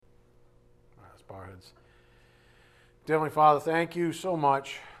Barheads. Dear Heavenly Father, thank you so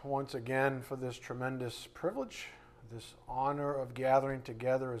much once again for this tremendous privilege, this honor of gathering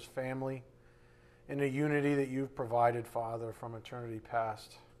together as family in a unity that you've provided, Father, from eternity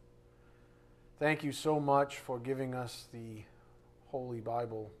past. Thank you so much for giving us the Holy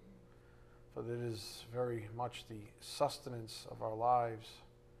Bible, for that is very much the sustenance of our lives,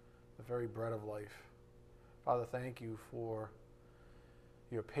 the very bread of life. Father, thank you for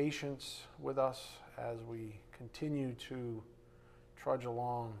your patience with us as we continue to trudge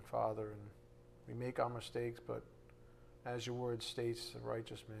along, Father, and we make our mistakes, but as your word states, the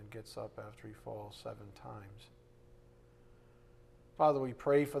righteous man gets up after he falls 7 times. Father, we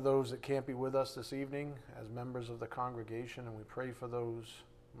pray for those that can't be with us this evening as members of the congregation, and we pray for those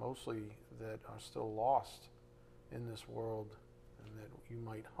mostly that are still lost in this world, and that you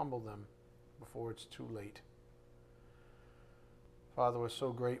might humble them before it's too late. Father, we're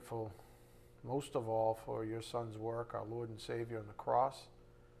so grateful, most of all, for your Son's work, our Lord and Savior, on the cross,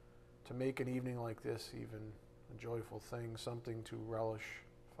 to make an evening like this even a joyful thing, something to relish,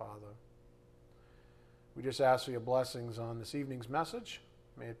 Father. We just ask for your blessings on this evening's message.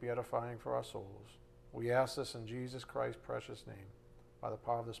 May it be edifying for our souls. We ask this in Jesus Christ's precious name. By the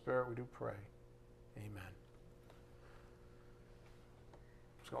power of the Spirit, we do pray. Amen.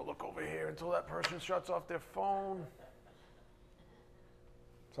 Just going to look over here until that person shuts off their phone.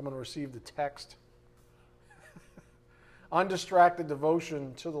 Someone received a text. Undistracted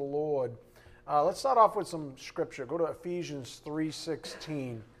devotion to the Lord. Let's start off with some scripture. Go to Ephesians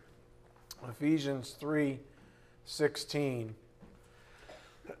 3:16. Ephesians 3:16.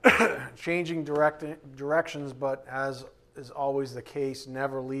 Changing directions, but as is always the case,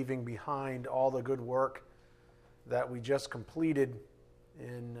 never leaving behind all the good work that we just completed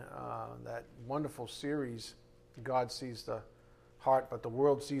in that wonderful series, God Sees the Heart, but the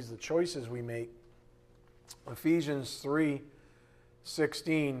world sees the choices we make. Ephesians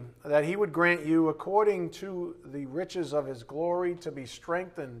 3:16, that he would grant you, according to the riches of his glory, to be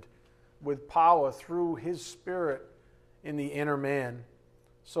strengthened with power through his Spirit in the inner man,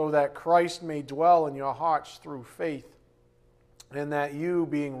 so that Christ may dwell in your hearts through faith, and that you,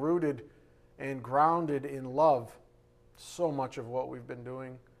 being rooted and grounded in love, so much of what we've been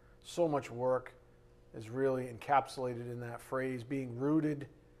doing, so much work is really encapsulated in that phrase, being rooted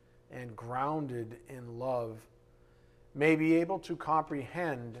and grounded in love, may be able to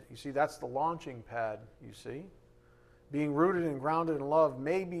comprehend. You see, that's the launching pad, you see. Being rooted and grounded in love,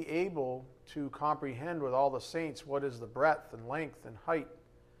 may be able to comprehend with all the saints what is the breadth and length and height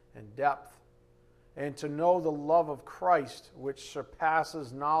and depth, and to know the love of Christ, which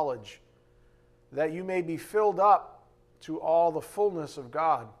surpasses knowledge, that you may be filled up to all the fullness of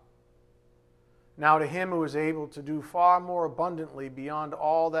God. Now to him who is able to do far more abundantly beyond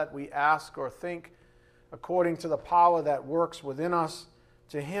all that we ask or think, according to the power that works within us,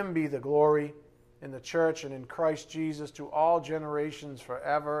 to him be the glory in the church and in Christ Jesus to all generations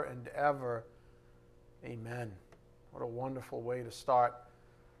forever and ever. Amen. What a wonderful way to start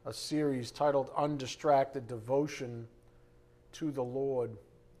a series titled Undistracted Devotion to the Lord.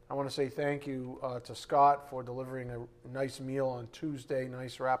 I want to say thank you to Scott for delivering a nice meal on Tuesday,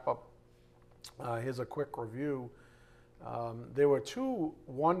 nice wrap-up. Here's a quick review. There were 2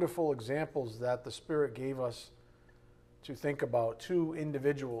 wonderful examples that the Spirit gave us to think about, 2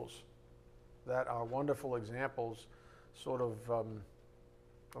 individuals that are wonderful examples, sort of, I don't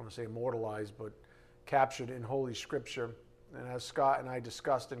want to say immortalized, but captured in Holy Scripture. And as Scott and I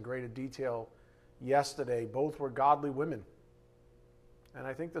discussed in greater detail yesterday, both were godly women. And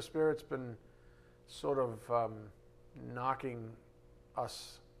I think the Spirit's been sort of knocking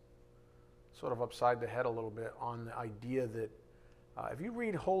us sort of upside the head a little bit on the idea that if you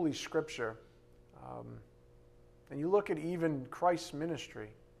read Holy Scripture and you look at even Christ's ministry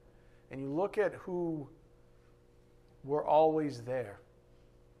and you look at who were always there,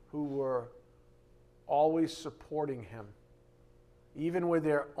 who were always supporting him, even with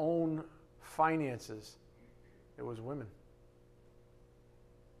their own finances, it was women.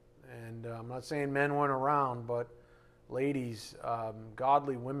 And I'm not saying men weren't around, but ladies,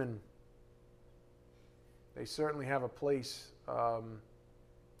 godly women, they certainly have a place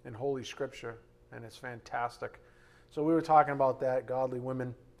in Holy Scripture, and it's fantastic. So we were talking about that, godly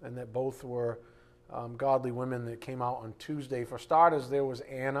women, and that both were godly women that came out on Tuesday. For starters, there was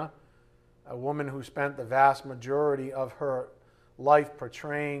Anna, a woman who spent the vast majority of her life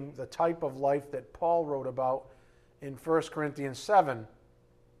portraying the type of life that Paul wrote about in 1 Corinthians 7,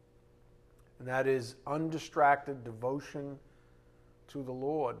 and that is undistracted devotion to the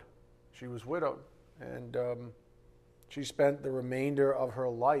Lord. She was widowed, and She spent the remainder of her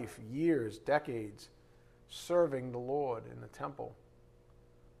life, years, decades, serving the Lord in the temple.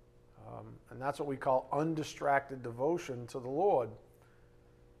 And that's what we call undistracted devotion to the Lord.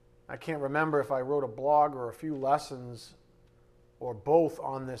 I can't remember if I wrote a blog or a few lessons or both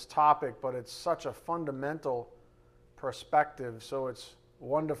on this topic, but it's such a fundamental perspective. So it's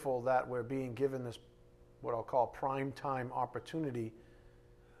wonderful that we're being given this, what I'll call prime time opportunity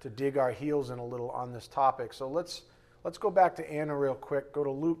to dig our heels in a little on this topic. So let's go back to Anna real quick. Go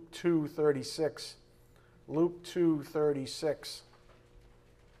to Luke 2:36. Luke 2:36.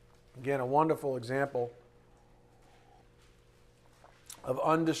 Again, a wonderful example of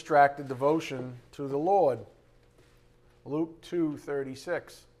undistracted devotion to the Lord. Luke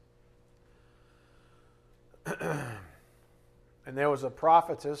 2:36. And there was a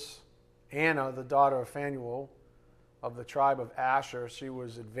prophetess, Anna, the daughter of Phanuel, of the tribe of Asher. She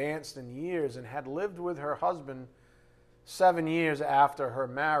was advanced in years and had lived with her husband 7 years after her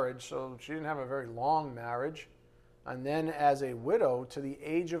marriage, so she didn't have a very long marriage, and then as a widow to the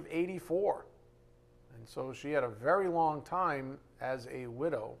age of 84. And so she had a very long time as a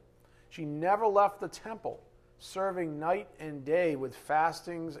widow. She never left the temple, serving night and day with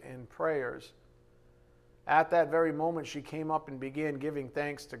fastings and prayers. At that very moment, she came up and began giving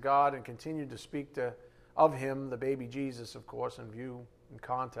thanks to God and continued to speak of him, the baby Jesus, of course, in view and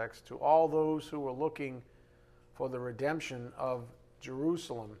context, to all those who were looking for the redemption of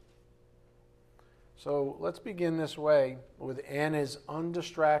Jerusalem. So let's begin this way with Anna's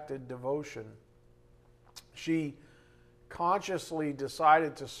undistracted devotion. She consciously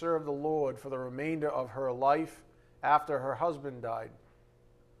decided to serve the Lord for the remainder of her life after her husband died.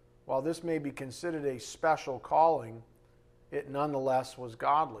 While this may be considered a special calling, it nonetheless was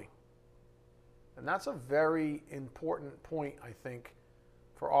godly. And that's a very important point, I think,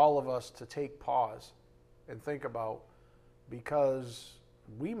 for all of us to take pause and think about, because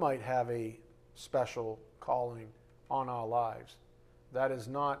we might have a special calling on our lives. That is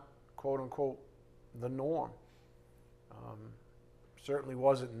not, quote unquote, the norm. Certainly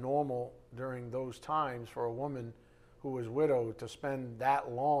wasn't normal during those times for a woman who was widowed to spend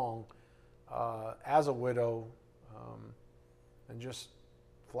that long as a widow and just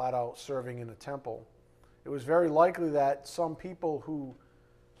flat out serving in a temple. It was very likely that some people who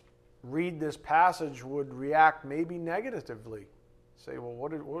read this passage would react maybe negatively. Say, well,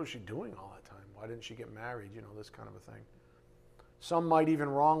 what was she doing all that time? Why didn't she get married? This kind of a thing. Some might even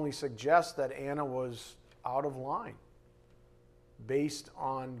wrongly suggest that Anna was out of line based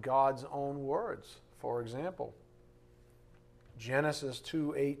on God's own words. For example, Genesis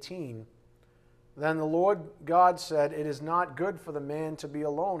 2:18, then the Lord God said, it is not good for the man to be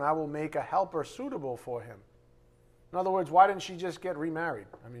alone. I will make a helper suitable for him. In other words, why didn't she just get remarried?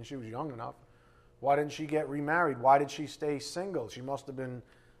 I mean, she was young enough. Why didn't she get remarried? Why did she stay single? She must have been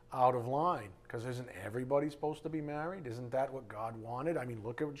out of line, because isn't everybody supposed to be married? Isn't that what God wanted? I mean,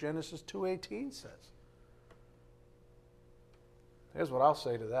 look at what Genesis 2:18 says. Here's what I'll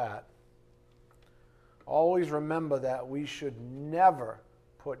say to that. Always remember that we should never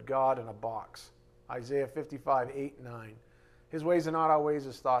put God in a box. Isaiah 55:8-9. His ways are not our ways,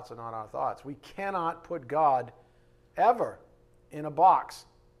 his thoughts are not our thoughts. We cannot put God ever in a box.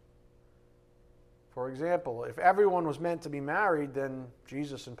 For example, if everyone was meant to be married, then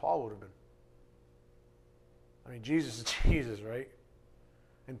Jesus and Paul would have been. I mean, Jesus is Jesus, right?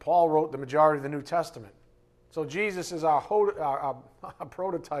 And Paul wrote the majority of the New Testament. So Jesus is our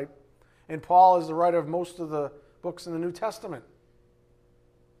prototype, and Paul is the writer of most of the books in the New Testament.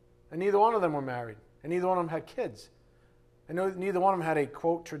 And neither one of them were married, and neither one of them had kids. And neither one of them had a,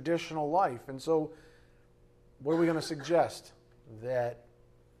 quote, traditional life. And so what are we going to suggest? That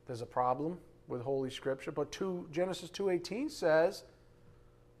there's a problem with Holy Scripture? But Genesis 2:18 says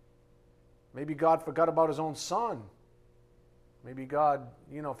maybe God forgot about his own son. Maybe God,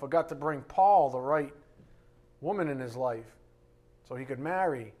 forgot to bring Paul, the right woman in his life, so he could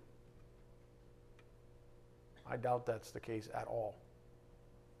marry. I doubt that's the case at all.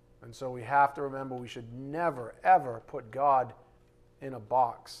 And so we have to remember we should never, ever put God in a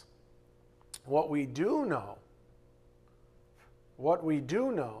box. What we do know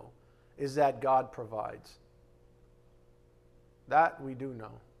is that God provides. That we do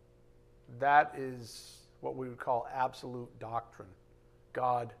know. That is what we would call absolute doctrine.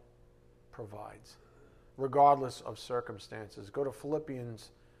 God provides, regardless of circumstances. Go to Philippians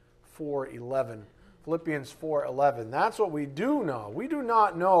 4:11. Philippians 4:11. That's what we do know. We do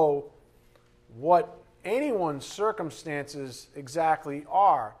not know what anyone's circumstances exactly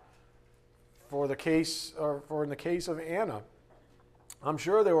are. In the case of Anna, I'm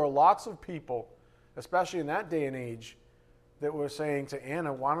sure there were lots of people, especially in that day and age, that were saying to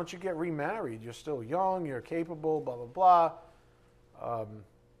Anna, why don't you get remarried? You're still young, you're capable, blah, blah, blah.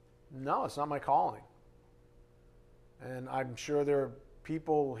 No, it's not my calling. And I'm sure there are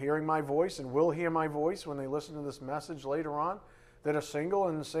people hearing my voice and will hear my voice when they listen to this message later on that are single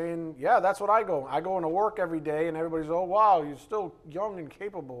and saying, yeah, that's what I go. I go into work every day and everybody's, oh, wow, you're still young and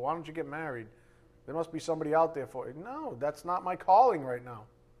capable. Why don't you get married? There must be somebody out there for you. No, that's not my calling right now.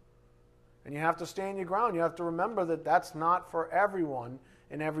 And you have to stand your ground. You have to remember that that's not for everyone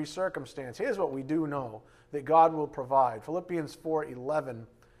in every circumstance. Here's what we do know, that God will provide. Philippians 4:11,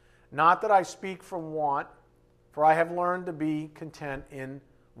 not that I speak from want, for I have learned to be content in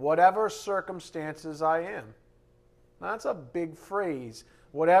whatever circumstances I am. Now, that's a big phrase.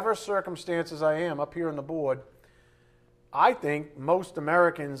 Whatever circumstances I am, up here on the board. I think most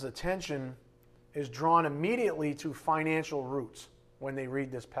Americans' attention is drawn immediately to financial roots when they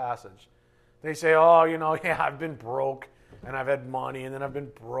read this passage. They say, oh, yeah, I've been broke, and I've had money, and then I've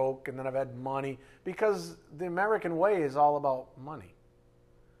been broke, and then I've had money, because the American way is all about money.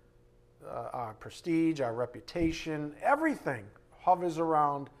 Our prestige, our reputation, everything hovers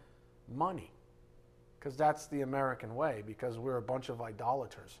around money, because that's the American way, because we're a bunch of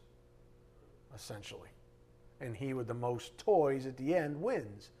idolaters, essentially. And he with the most toys at the end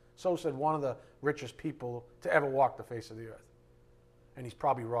wins. So said one of the richest people to ever walk the face of the earth. And he's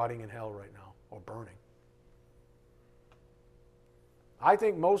probably rotting in hell right now, or burning. I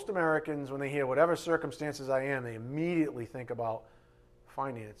think most Americans, when they hear whatever circumstances I am, they immediately think about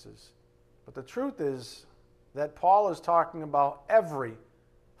finances. But the truth is that Paul is talking about every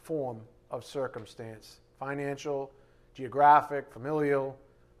form of circumstance, financial, geographic, familial,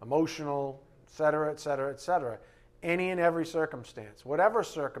 emotional, etc., etc., etc. Any and every circumstance, whatever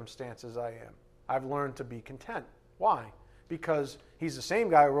circumstances I am, I've learned to be content. Why? Because he's the same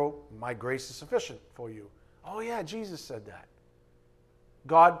guy who wrote, my grace is sufficient for you. Oh yeah, Jesus said that.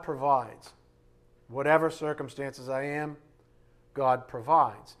 God provides. Whatever circumstances I am, God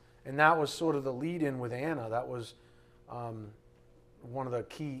provides. And that was sort of the lead-in with Anna. That was one of the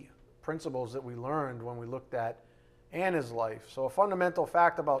key principles that we learned when we looked at Anna's life. So a fundamental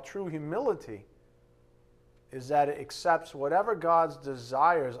fact about true humility is that it accepts whatever God's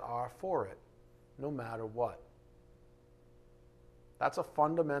desires are for it, no matter what. That's a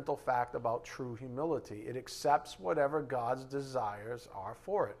fundamental fact about true humility. It accepts whatever God's desires are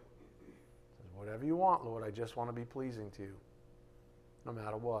for it. It says, whatever you want, Lord, I just want to be pleasing to you, no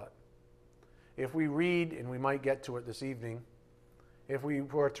matter what. If we read, and we might get to it this evening, if we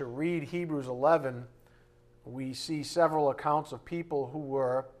were to read Hebrews 11, we see several accounts of people who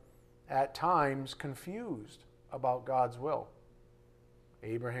were at times confused about God's will.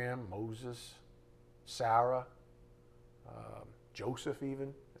 Abraham, Moses, Sarah, Joseph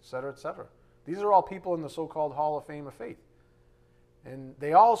even, etc., etc. These are all people in the so-called Hall of Fame of Faith. And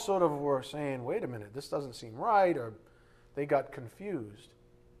they all sort of were saying, wait a minute, this doesn't seem right, or they got confused.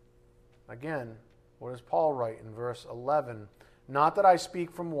 Again, what does Paul write in verse 11? Not that I speak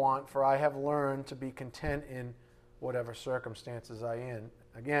from want, for I have learned to be content in whatever circumstances I am in.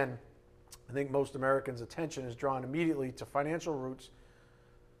 Again, I think most Americans' attention is drawn immediately to financial roots,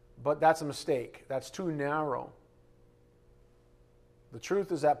 but that's a mistake. That's too narrow. The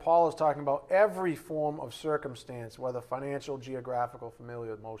truth is that Paul is talking about every form of circumstance, whether financial, geographical,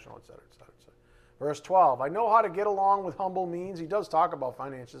 familial, emotional, etc., etc., etc. Verse 12, I know how to get along with humble means. He does talk about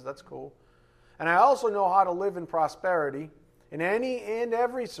finances. That's cool. And I also know how to live in prosperity in any and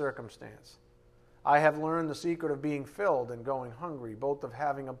every circumstance. I have learned the secret of being filled and going hungry, both of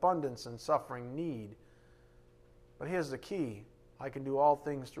having abundance and suffering need. But here's the key. I can do all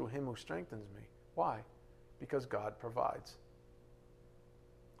things through him who strengthens me. Why? Because God provides.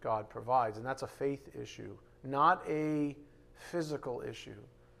 God provides. And that's a faith issue, not a physical issue,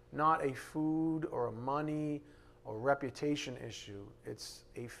 not a food or a money or reputation issue. It's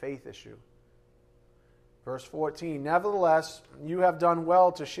a faith issue. Verse 14, nevertheless, you have done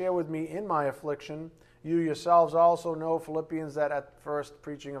well to share with me in my affliction. You yourselves also know, Philippians, that at first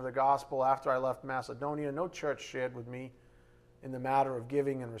preaching of the gospel after I left Macedonia, no church shared with me in the matter of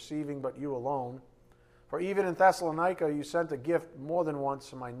giving and receiving, but you alone. For even in Thessalonica you sent a gift more than once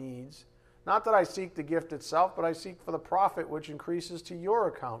to my needs. Not that I seek the gift itself, but I seek for the profit which increases to your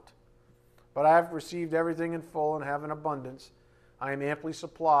account. But I have received everything in full and have an abundance. I am amply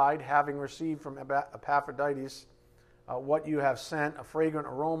supplied, having received from Epaphroditus what you have sent, a fragrant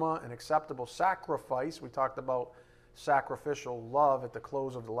aroma, an acceptable sacrifice. We talked about sacrificial love at the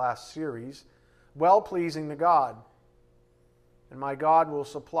close of the last series. Well-pleasing to God. And my God will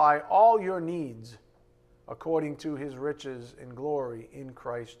supply all your needs according to his riches in glory in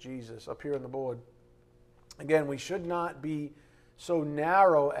Christ Jesus. Up here on the board. Again, we should not be so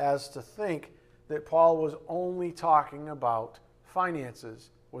narrow as to think that Paul was only talking about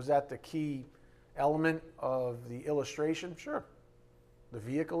finances. Was that the key element of the illustration? Sure. The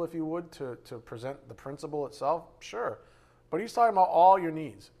vehicle, if you would, to present the principle itself? Sure. But he's talking about all your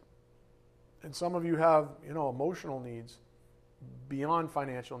needs. And some of you have, emotional needs beyond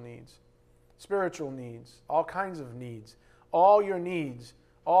financial needs, spiritual needs, all kinds of needs. All your needs,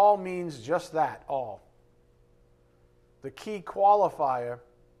 all means just that, all. The key qualifier,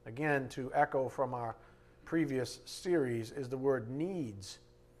 again, to echo from our previous series, is the word needs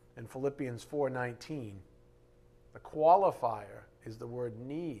in Philippians 4:19. The qualifier is the word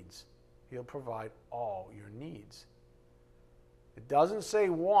needs. He'll provide all your needs. It doesn't say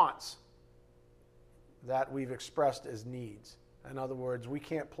wants that we've expressed as needs. In other words, we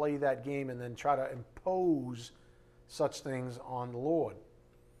can't play that game and then try to impose such things on the Lord.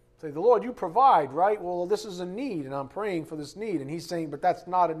 Say, the Lord, you provide, right? Well, this is a need, and I'm praying for this need. And he's saying, but that's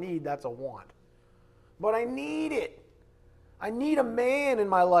not a need, that's a want. But I need it. I need a man in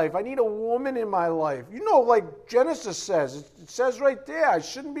my life. I need a woman in my life. Like Genesis says, it says right there, I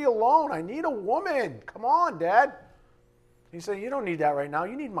shouldn't be alone. I need a woman. Come on, Dad. He's saying, you don't need that right now.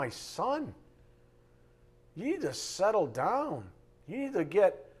 You need my son. You need to settle down. You need to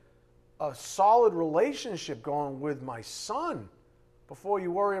get a solid relationship going with my son before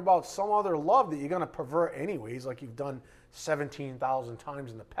you worry about some other love that you're going to pervert anyways, like you've done 17,000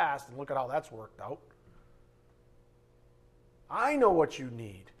 times in the past, and look at how that's worked out. I know what you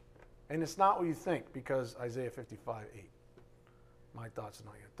need, and it's not what you think, because Isaiah 55:8. My thoughts are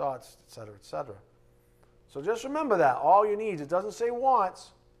not your thoughts, etc., etc. So just remember that. All your needs. It doesn't say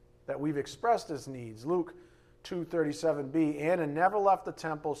wants, that we've expressed as needs. Luke 2:37b, Anna never left the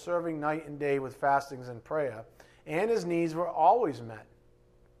temple, serving night and day with fastings and prayer. Anna's needs were always met.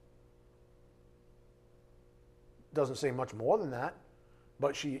 Doesn't say much more than that,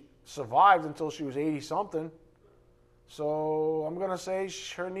 but she survived until she was 80-something. So I'm going to say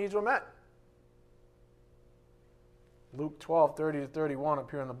her needs were met. Luke 12:30-31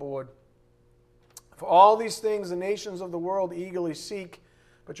 up here on the board. For all these things the nations of the world eagerly seek,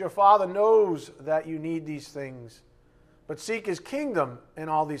 but your Father knows that you need these things. But seek his kingdom, and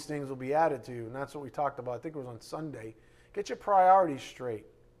all these things will be added to you. And that's what we talked about. I think it was on Sunday. Get your priorities straight.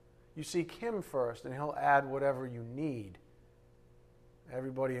 You seek him first, and he'll add whatever you need.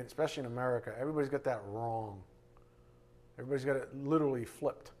 Everybody, especially in America, everybody's got that wrong. Everybody's got it literally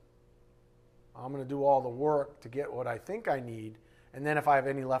flipped. I'm going to do all the work to get what I think I need, and then if I have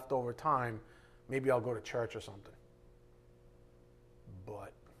any leftover time, maybe I'll go to church or something.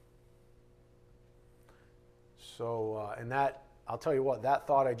 But and that, I'll tell you what, that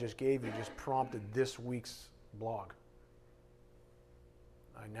thought I just gave you just prompted this week's blog.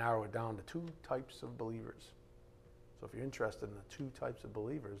 I narrow it down to 2 types of believers. So if you're interested in the 2 types of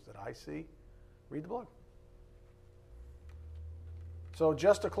believers that I see, read the blog. So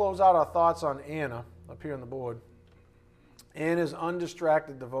just to close out our thoughts on Anna, up here on the board, Anna's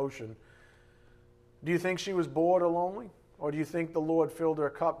undistracted devotion. Do you think she was bored or lonely? Or do you think the Lord filled her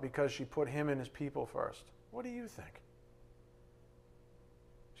cup because she put him and his people first? What do you think?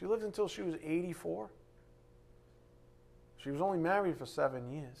 She lived until she was 84. She was only married for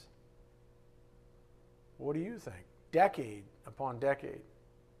 7 years. What do you think? Decade upon decade.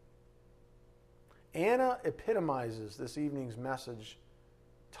 Anna epitomizes this evening's message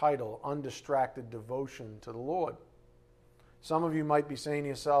title, Undistracted Devotion to the Lord. Some of you might be saying to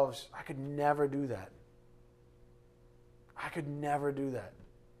yourselves, I could never do that. I could never do that.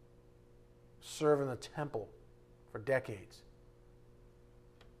 Serve in the temple for decades.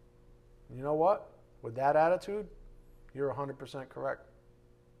 You know what? With that attitude, you're 100% correct.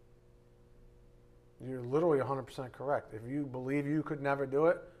 You're literally 100% correct. If you believe you could never do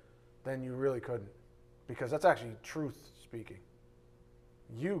it, then you really couldn't. Because that's actually truth speaking.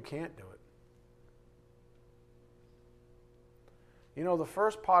 You can't do it. The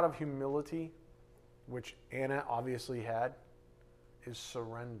first part of humility, which Anna obviously had, is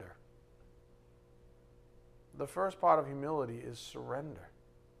surrender. The first part of humility is surrender.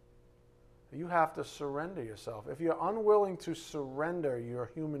 You have to surrender yourself. If you're unwilling to surrender your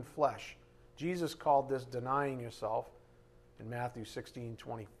human flesh, Jesus called this denying yourself in Matthew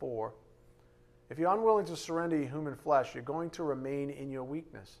 16:24. If you're unwilling to surrender your human flesh, you're going to remain in your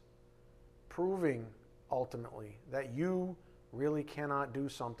weakness, proving ultimately that you really cannot do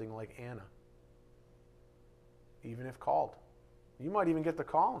something like Anna, even if called. You might even get the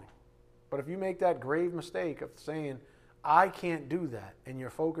calling. But if you make that grave mistake of saying, I can't do that, and your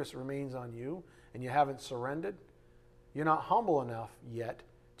focus remains on you, and you haven't surrendered, you're not humble enough yet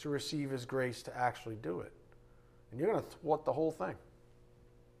to receive his grace to actually do it. And you're going to thwart the whole thing.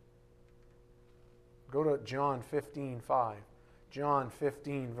 Go to John 15:5. John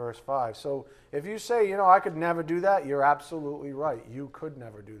 15, verse 5. So if you say, I could never do that, you're absolutely right. You could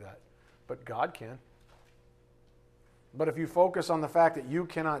never do that. But God can. But if you focus on the fact that you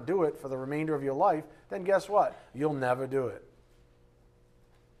cannot do it for the remainder of your life, then guess what? You'll never do it.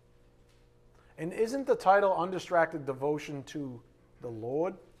 And isn't the title Undistracted Devotion to the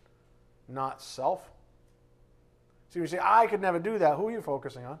Lord, not self? So you say, I could never do that. Who are you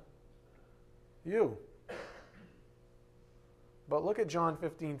focusing on? You. But look at John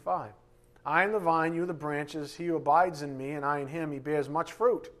 15:5. I am the vine, you the branches. He who abides in me, and I in him, he bears much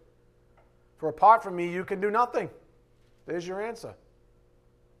fruit. For apart from me, you can do nothing. There's your answer.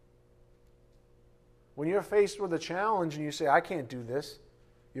 When you're faced with a challenge and you say, I can't do this,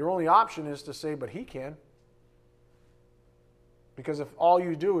 your only option is to say, but he can. Because if all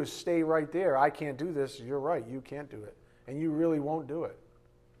you do is stay right there, I can't do this, you're right, you can't do it. And you really won't do it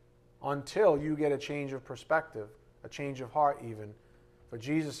until you get a change of perspective, a change of heart even. For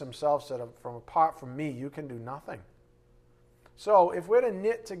Jesus himself said, from apart from me, you can do nothing. So if we're to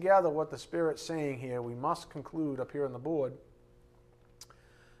knit together what the Spirit's saying here, we must conclude up here on the board,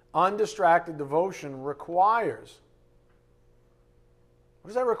 undistracted devotion requires. What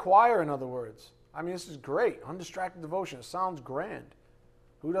does that require, in other words? I mean, this is great. Undistracted devotion. It sounds grand.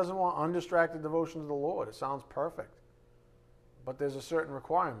 Who doesn't want undistracted devotion to the Lord? It sounds perfect. But there's a certain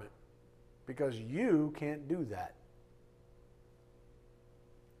requirement, because you can't do that.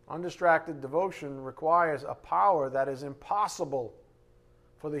 Undistracted devotion requires a power that is impossible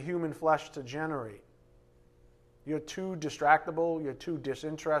for the human flesh to generate. You're too distractible, you're too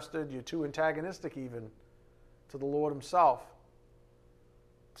disinterested, you're too antagonistic even to the Lord himself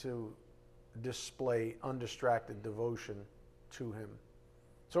to display undistracted devotion to him.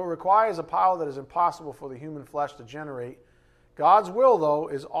 So it requires a power that is impossible for the human flesh to generate. God's will, though,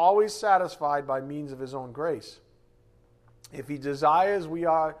 is always satisfied by means of his own grace. If he desires we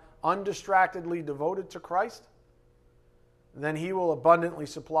are undistractedly devoted to Christ, then he will abundantly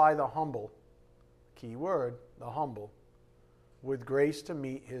supply the humble, key word, the humble, with grace to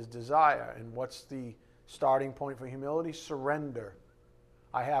meet his desire. And what's the starting point for humility? Surrender.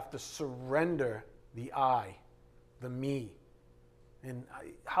 I have to surrender the I, the me. And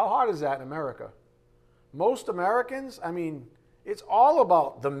how hard is that in America? Most Americans, it's all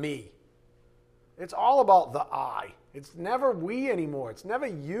about the me. It's all about the I. It's never we anymore. It's never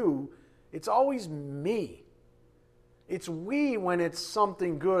you. It's always me. It's we when it's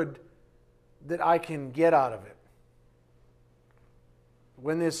something good that I can get out of it.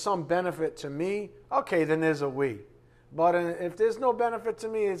 When there's some benefit to me, okay, then there's a we. But if there's no benefit to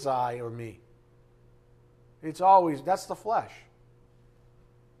me, it's I or me. It's always, that's the flesh.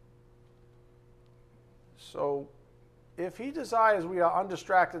 So, if he desires we are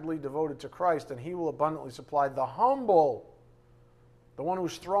undistractedly devoted to Christ, then he will abundantly supply the humble, the one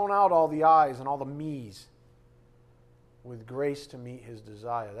who's thrown out all the I's and all the me's, with grace to meet his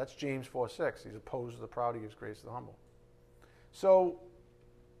desire. That's James 4:6. He's opposed to the proud, he gives grace to the humble. So,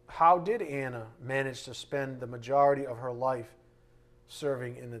 how did Anna manage to spend the majority of her life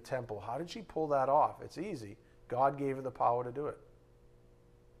serving in the temple? How did she pull that off? It's easy. God gave her the power to do it.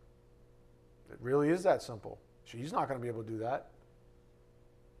 It really is that simple. She's not going to be able to do that.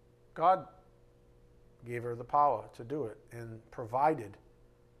 God gave her the power to do it and provided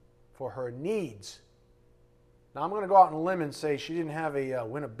for her needs. Now, I'm going to go out on a limb and say she didn't have a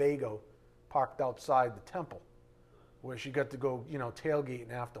Winnebago parked outside the temple where she got to go,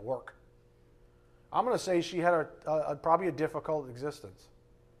 tailgating after work. I'm going to say she had probably a difficult existence.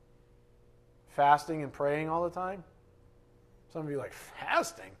 Fasting and praying all the time. Some of you are like,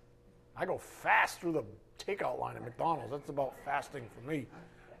 fasting? I go fast through the takeout line at McDonald's. That's about fasting for me.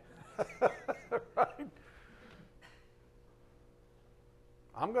 Right?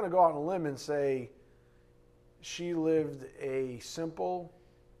 I'm going to go out on a limb and say she lived a simple,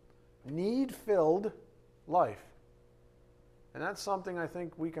 need-filled life. And that's something I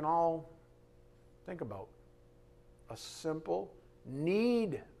think we can all think about. A simple,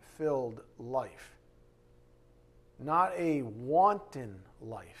 need-filled life. Not a wanton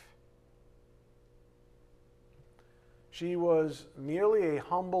life. She was merely a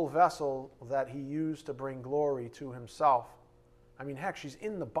humble vessel that he used to bring glory to himself. Heck, she's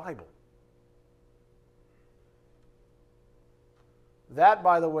in the Bible. That,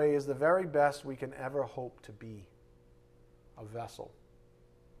 by the way, is the very best we can ever hope to be. A vessel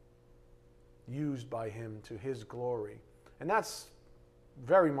used by him to his glory. And that's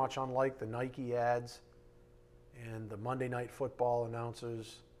very much unlike the Nike ads and the Monday Night Football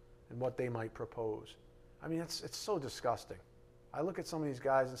announcers and what they might propose. I mean, it's so disgusting. I look at some of these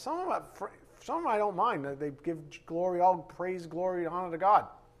guys, and some of them I don't mind. They give glory, all praise, glory, and honor to God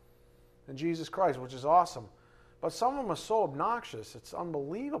and Jesus Christ, which is awesome. But some of them are so obnoxious, it's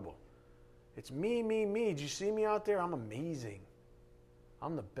unbelievable. It's me, me, me. Do you see me out there? I'm amazing.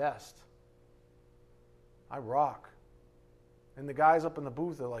 I'm the best. I rock. And the guys up in the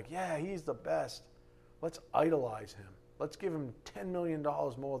booth are like, yeah, he's the best. Let's idolize him. Let's give him $10 million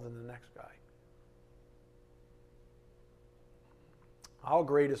more than the next guy. Our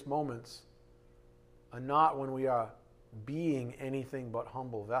greatest moments are not when we are being anything but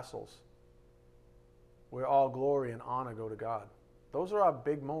humble vessels, where all glory and honor go to God. Those are our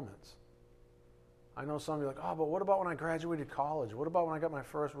big moments. I know some of you are like, oh, but what about when I graduated college? What about when I got my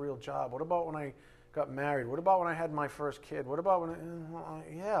first real job? What about when I got married? What about when I had my first kid? What about when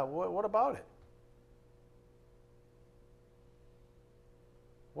what about it?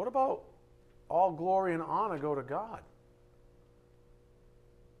 What about all glory and honor go to God?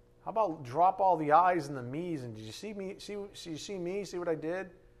 How about drop all the I's and the me's and did you see me? See me? See what I did?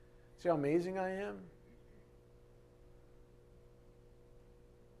 See how amazing I am?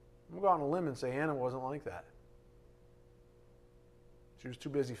 I'm going to go out on a limb and say Anna wasn't like that. She was too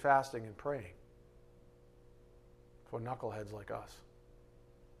busy fasting and praying for knuckleheads like us.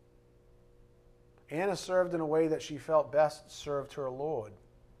 Anna served in a way that she felt best served her Lord.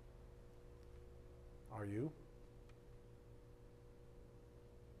 Are you?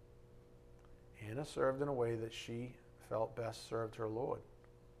 Anna served in a way that she felt best served her Lord.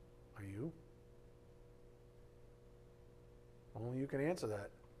 Are you? Only you can answer that.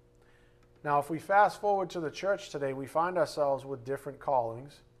 Now, if we fast forward to the church today, we find ourselves with different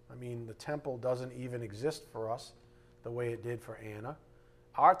callings. I mean, the temple doesn't even exist for us the way it did for Anna.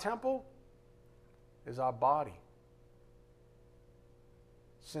 Our temple is our body,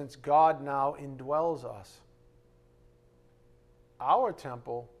 since God now indwells us. Our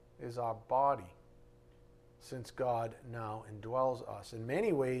temple is our body, since God now indwells us. In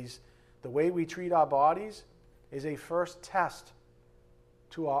many ways, the way we treat our bodies is a first test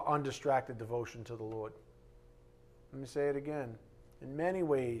to our undistracted devotion to the Lord. Let me say it again. In many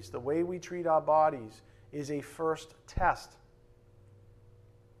ways, the way we treat our bodies is a first test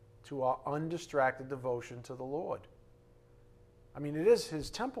to our undistracted devotion to the Lord. I mean, it is his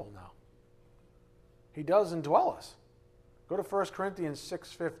temple now. He does indwell us. Go to 1 Corinthians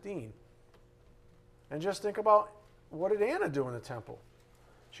 6:15. And just think about, what did Anna do in the temple?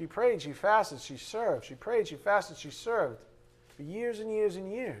 She prayed, she fasted, she served. She prayed, she fasted, she served. For years and years and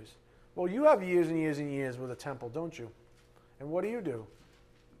years. Well, you have years and years and years with a temple, don't you? And what do? Do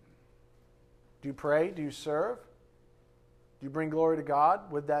you pray? Do you serve? Do you bring glory to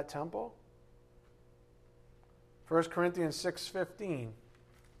God with that temple? 1 Corinthians 6:15.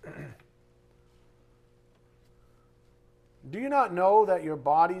 Do you not know that your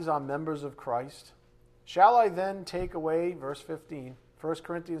bodies are members of Christ? Shall I then take away, verse 15, 1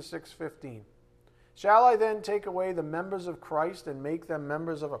 Corinthians 6:15. Shall I then take away the members of Christ and make them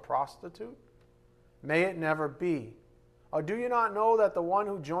members of a prostitute? May it never be. Or do you not know that the one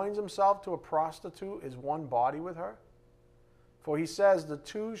who joins himself to a prostitute is one body with her? For he says, the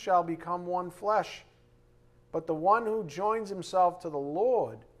two shall become one flesh. But the one who joins himself to the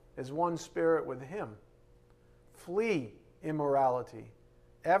Lord is one spirit with him. Flee immorality.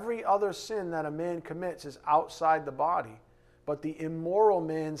 Every other sin that a man commits is outside the body, but the immoral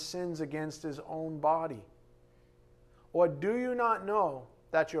man sins against his own body. Or do you not know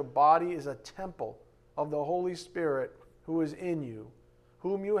that your body is a temple of the Holy Spirit who is in you,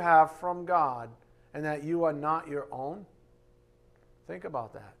 whom you have from God, and that you are not your own? Think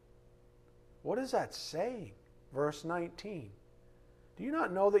about that. What is that saying? Verse 19. Do you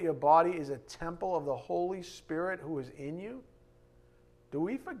not know that your body is a temple of the Holy Spirit who is in you? Do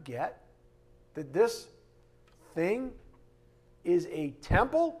we forget that this thing is a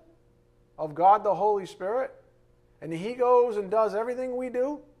temple of God the Holy Spirit? And he goes and does everything we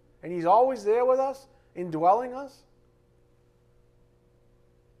do? And he's always there with us, indwelling us?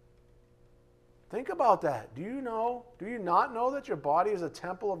 Think about that. Do you not know that your body is a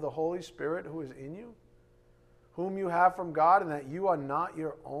temple of the Holy Spirit who is in you, whom you have from God, and that you are not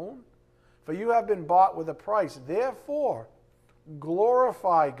your own? For you have been bought with a price. Therefore,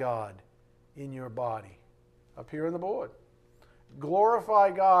 glorify God in your body. Up here on the board.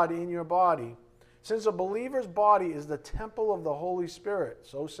 Glorify God in your body. Since a believer's body is the temple of the Holy Spirit,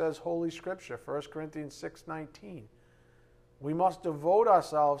 so says Holy Scripture, 1 Corinthians 6:19. We must devote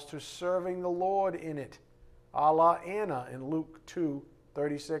ourselves to serving the Lord in it, a la Anna in Luke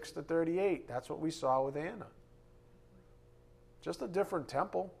 2:36-38. That's what we saw with Anna. Just a different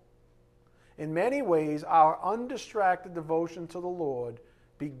temple. In many ways, our undistracted devotion to the Lord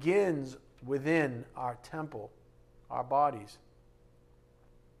begins within our temple, our bodies.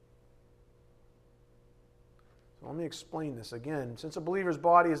 So let me explain this again. Since a believer's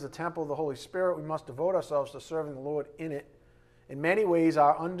body is the temple of the Holy Spirit, we must devote ourselves to serving the Lord in it. In many ways,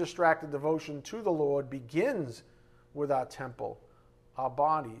 our undistracted devotion to the Lord begins with our temple, our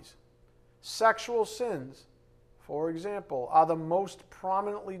bodies. Sexual sins, for example, are the most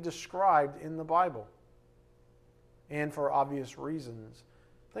prominently described in the Bible, and for obvious reasons.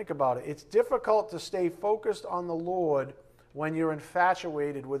 Think about it. It's difficult to stay focused on the Lord when you're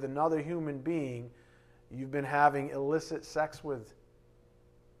infatuated with another human being you've been having illicit sex with.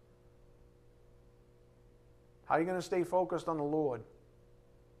 How are you going to stay focused on the Lord?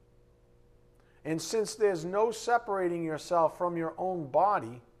 And since there's no separating yourself from your own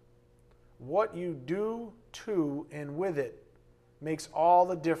body, what you do to and with it makes all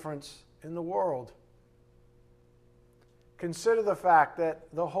the difference in the world. Consider the fact that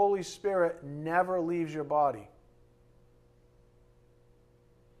the Holy Spirit never leaves your body.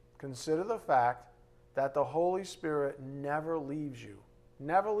 Consider the fact that the Holy Spirit never leaves you.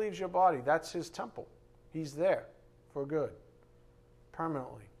 Never leaves your body. That's His temple. He's there for good,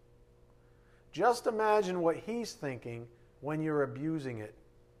 permanently. Just imagine what He's thinking when you're abusing it.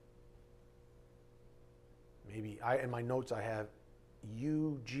 Maybe in my notes I have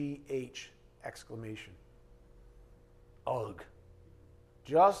UGH exclamation. Ugh.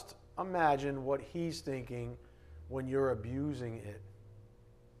 Just imagine what He's thinking when you're abusing it.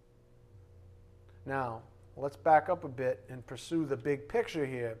 Now, let's back up a bit and pursue the big picture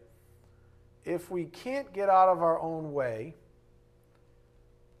here. If we can't get out of our own way,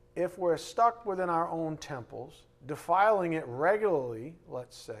 if we're stuck within our own temples, defiling it regularly,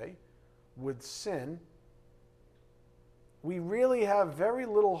 let's say, with sin, we really have very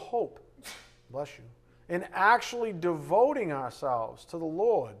little hope, bless you, in actually devoting ourselves to the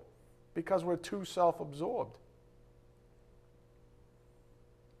Lord because we're too self-absorbed.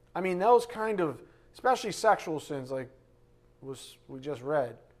 I mean, those kind of, especially sexual sins like we just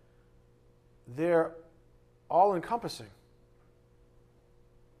read, they're all-encompassing.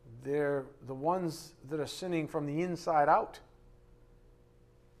 They're the ones that are sinning from the inside out.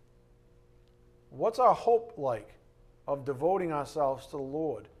 What's our hope like of devoting ourselves to the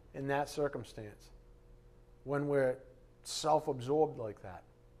Lord in that circumstance when we're self-absorbed like that?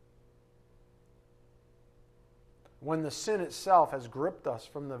 When the sin itself has gripped us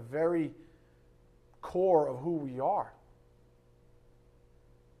from the very core of who we are.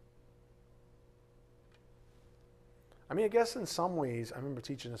 I mean, I guess in some ways, I remember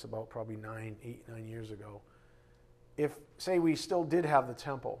teaching this about probably 9 years ago. If, say, we still did have the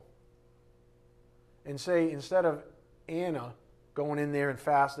temple, and say, instead of Anna going in there and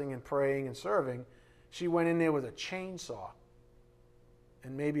fasting and praying and serving, she went in there with a chainsaw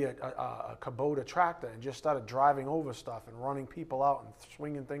and maybe a Kubota tractor and just started driving over stuff and running people out and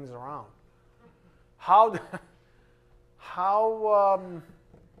swinging things around. How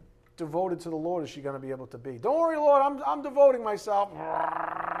devoted to the Lord is she going to be able to be? Don't worry, Lord, I'm devoting myself.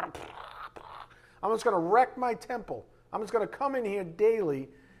 I'm just going to wreck my temple. I'm just going to come in here daily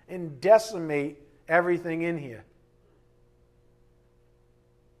and decimate everything in here.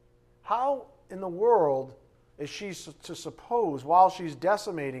 How in the world is she to suppose, while she's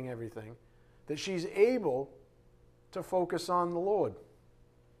decimating everything, that she's able to focus on the Lord?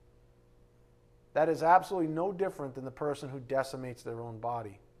 That is absolutely no different than the person who decimates their own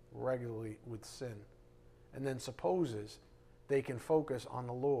body regularly with sin and then supposes they can focus on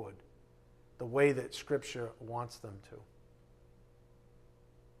the Lord the way that Scripture wants them to.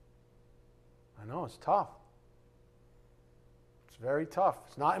 I know, it's tough. It's very tough.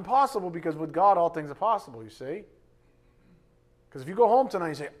 It's not impossible because with God all things are possible, you see. Because if you go home tonight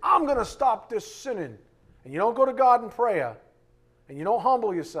and say, I'm going to stop this sinning, and you don't go to God in prayer, and you don't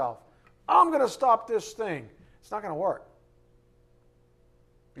humble yourself, I'm going to stop this thing, it's not going to work.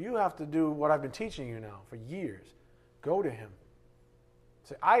 You have to do what I've been teaching you now for years. Go to Him.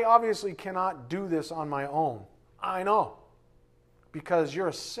 Say, I obviously cannot do this on my own. I know. Because you're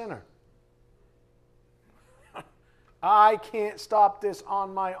a sinner. I can't stop this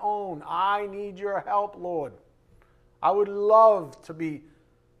on my own. I need your help, Lord. I would love to be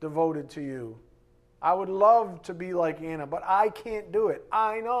devoted to you. I would love to be like Anna, but I can't do it.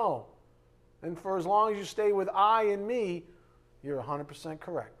 I know. And for as long as you stay with I and me, you're 100%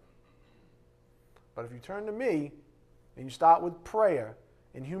 correct. But if you turn to me and you start with prayer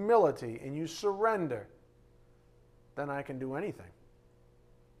and humility and you surrender, then I can do anything.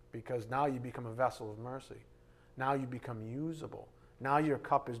 Because now you become a vessel of mercy. Now you become usable. Now your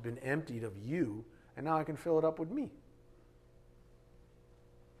cup has been emptied of you, and now I can fill it up with me.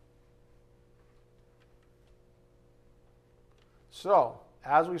 So,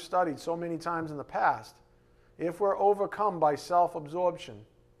 as we've studied so many times in the past, if we're overcome by self-absorption,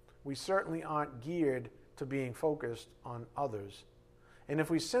 we certainly aren't geared to being focused on others. And if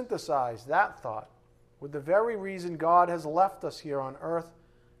we synthesize that thought with the very reason God has left us here on earth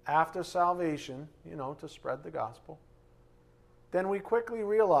after salvation, to spread the gospel, then we quickly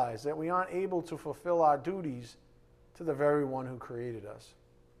realize that we aren't able to fulfill our duties to the very one who created us.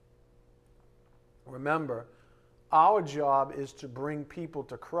 Remember, our job is to bring people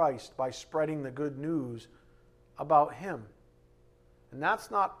to Christ by spreading the good news about Him. And that's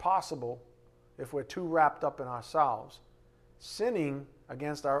not possible if we're too wrapped up in ourselves, sinning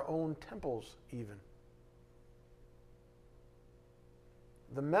against our own temples even.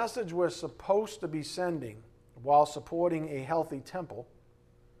 The message we're supposed to be sending while supporting a healthy temple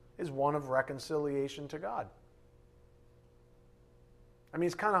is one of reconciliation to God. I mean,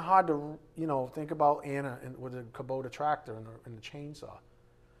 it's kind of hard to, think about Anna with a Kubota tractor and the chainsaw.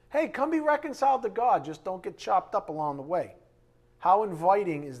 Hey, come be reconciled to God. Just don't get chopped up along the way. How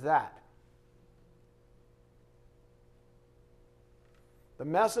inviting is that? The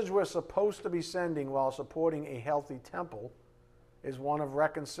message we're supposed to be sending while supporting a healthy temple is one of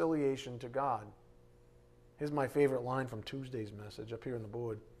reconciliation to God. Here's my favorite line from Tuesday's message up here on the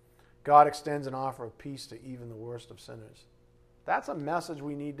board. God extends an offer of peace to even the worst of sinners. That's a message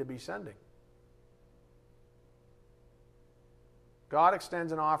we need to be sending. God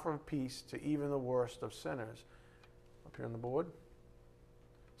extends an offer of peace to even the worst of sinners. Up here on the board.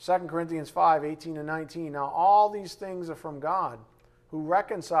 2 Corinthians 5, 18 and 19. Now all these things are from God, who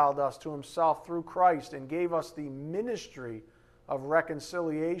reconciled us to Himself through Christ and gave us the ministry of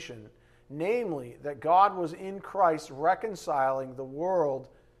reconciliation, namely that God was in Christ reconciling the world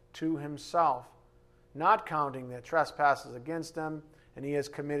to Himself, not counting their trespasses against them, and He has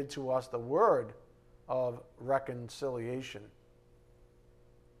committed to us the word of reconciliation.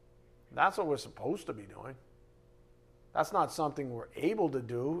 That's what we're supposed to be doing. That's not something we're able to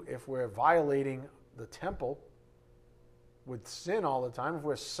do if we're violating the temple with sin all the time, if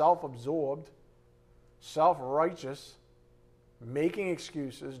we're self-absorbed, self-righteous, making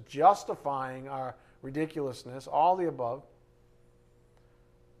excuses, justifying our ridiculousness, all the above.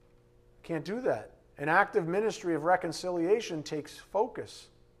 Can't do that. An active ministry of reconciliation takes focus.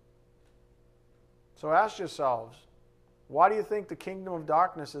 So ask yourselves, why do you think the kingdom of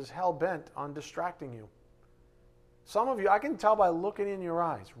darkness is hell-bent on distracting you? Some of you, I can tell by looking in your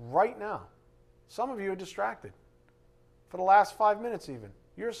eyes right now, some of you are distracted. For the last 5 minutes even.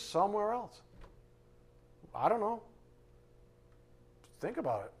 You're somewhere else. I don't know. Think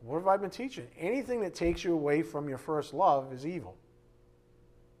about it. What have I been teaching? Anything that takes you away from your first love is evil.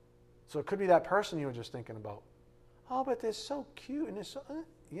 So it could be that person you were just thinking about. Oh, but they're so cute and they're so...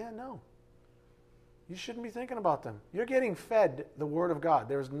 Yeah, no. You shouldn't be thinking about them. You're getting fed the Word of God.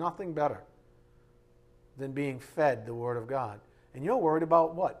 There's nothing better than being fed the Word of God. And you're worried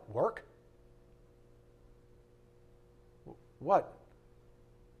about what? Work? What?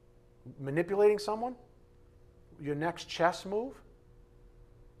 Manipulating someone? Your next chess move?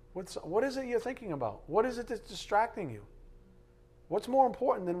 What is it you're thinking about? What is it that's distracting you? What's more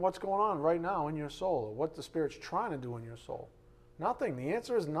important than what's going on right now in your soul, or what the Spirit's trying to do in your soul? Nothing. The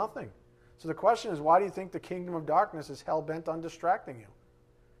answer is nothing. So the question is, why do you think the kingdom of darkness is hell-bent on distracting you?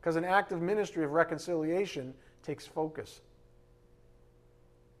 Because an active ministry of reconciliation takes focus.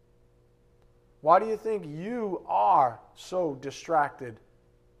 Why do you think you are so distracted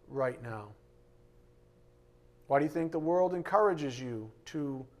right now? Why do you think the world encourages you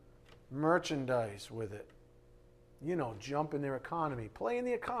to merchandise with it? Jump in their economy. Play in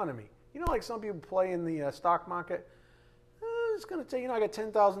the economy. Like some people play in the stock market. It's going to take, I got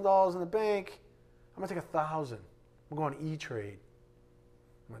 $10,000 in the bank. I'm going to take $1,000. I'm going to E-Trade.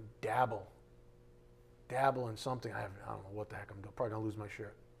 I'm going to dabble in something. I don't know what the heck. I'm probably going to lose my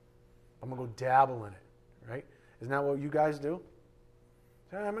shirt. I'm going to go dabble in it, right? Isn't that what you guys do?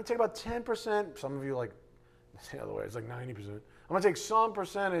 I'm going to take about 10%. Some of you like, the other way, it's like 90%. I'm going to take some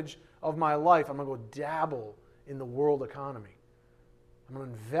percentage of my life. I'm going to go dabble in the world economy. I'm going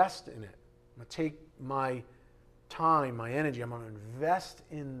to invest in it. I'm going to take my time, my energy. I'm going to invest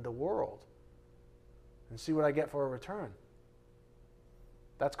in the world and see what I get for a return.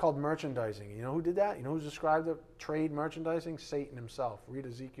 That's called merchandising. You know who did that? You know who described the trade merchandising? Satan himself. Read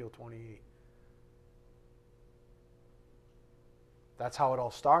Ezekiel 28. That's how it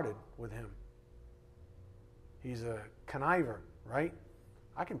all started with him. He's a conniver, right?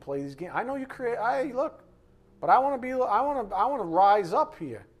 I can play these games. I know you create. Look, But I want to rise up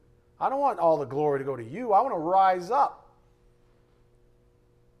here. I don't want all the glory to go to you. I want to rise up.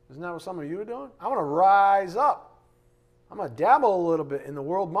 Isn't that what some of you are doing? I want to rise up. I'm going to dabble a little bit in the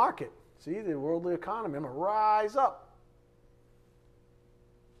world market. See, the worldly economy. I'm going to rise up.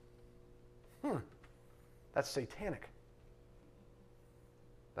 That's satanic.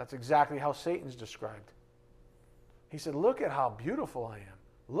 That's exactly how Satan's described. He said, look at how beautiful I am.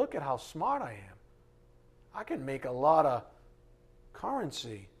 Look at how smart I am. I can make a lot of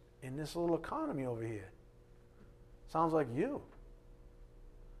currency in this little economy over here. Sounds like you.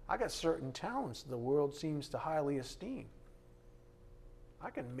 I got certain talents the world seems to highly esteem. I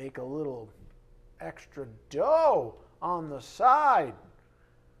can make a little extra dough on the side.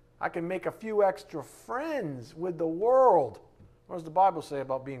 I can make a few extra friends with the world. What does the Bible say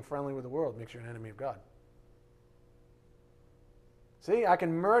about being friendly with the world? It makes you an enemy of God. See, I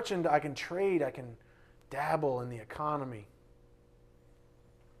can I can trade, I can dabble in the economy.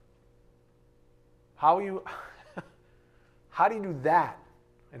 How do you do that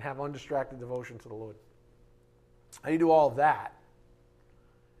and have undistracted devotion to the Lord? How do you do all of that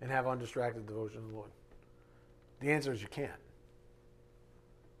and have undistracted devotion to the Lord? The answer is you can't.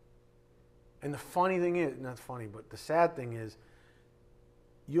 And the funny thing is, not funny, but the sad thing is,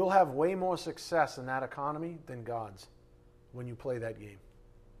 you'll have way more success in that economy than God's when you play that game.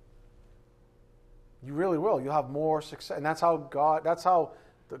 You really will. You'll have more success. And that's how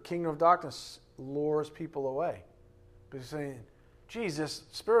the kingdom of darkness lures people away. Because he's saying, geez, this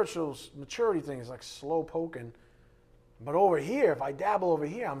spiritual maturity thing is like slow poking. But over here, if I dabble over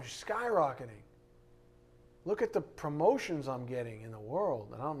here, I'm skyrocketing. Look at the promotions I'm getting in the world.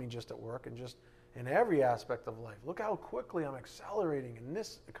 And I don't mean just at work, and just in every aspect of life. Look how quickly I'm accelerating in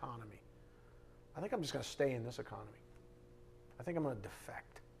this economy. I think I'm just going to stay in this economy. I think I'm going to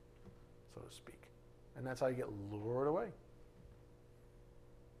defect, so to speak. And that's how you get lured away.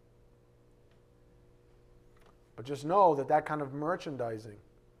 But just know that that kind of merchandising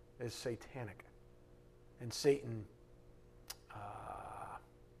is satanic. And Satan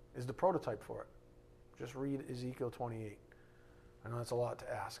is the prototype for it. Just read Ezekiel 28. I know that's a lot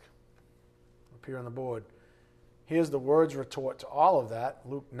to ask. Up here on the board. Here's the words retort to all of that.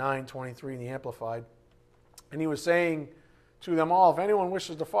 Luke 9:23 in the Amplified. And he was saying to them all, if anyone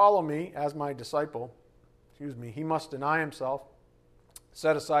wishes to follow me as my disciple, he must deny himself,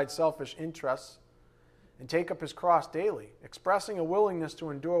 set aside selfish interests, and take up his cross daily, expressing a willingness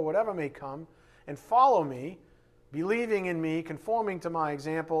to endure whatever may come, and follow me, believing in me, conforming to my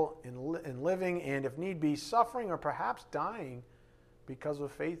example in living, and if need be, suffering or perhaps dying because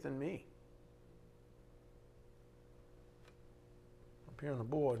of faith in me. Up here on the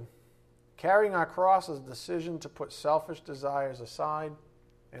board. Carrying our cross is a decision to put selfish desires aside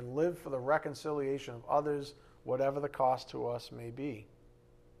and live for the reconciliation of others, whatever the cost to us may be.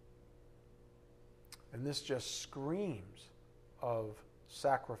 And this just screams of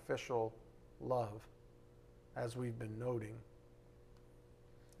sacrificial love, as we've been noting.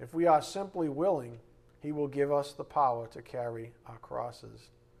 If we are simply willing, he will give us the power to carry our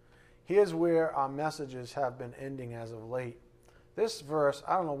crosses. Here's where our messages have been ending as of late. This verse,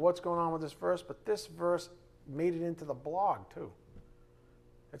 I don't know what's going on with this verse, but this verse made it into the blog too.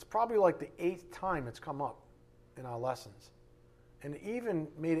 It's probably like the 8th time it's come up in our lessons. And it even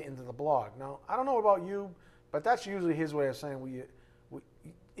made it into the blog. Now, I don't know about you, but that's usually his way of saying we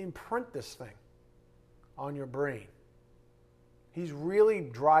imprint this thing on your brain. He's really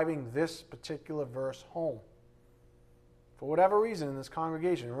driving this particular verse home. For whatever reason in this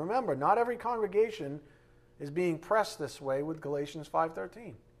congregation. Remember, not every congregation is being pressed this way with Galatians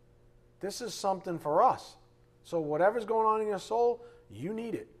 5:13. This is something for us. So whatever's going on in your soul, you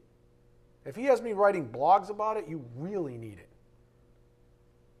need it. If he has me writing blogs about it, you really need it.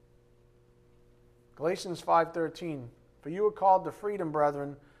 Galatians 5:13, for you are called to freedom,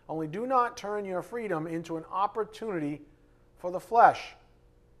 brethren, only do not turn your freedom into an opportunity for the flesh,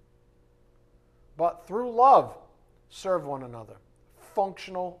 but through love serve one another.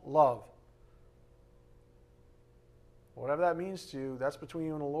 Functional love. Whatever that means to you, that's between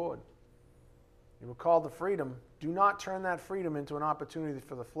you and the Lord. You were called to freedom. Do not turn that freedom into an opportunity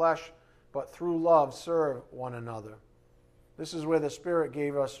for the flesh, but through love serve one another. This is where the Spirit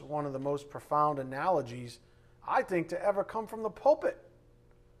gave us one of the most profound analogies, I think, to ever come from the pulpit.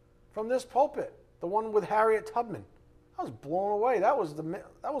 From this pulpit, the one with Harriet Tubman. I was blown away. That was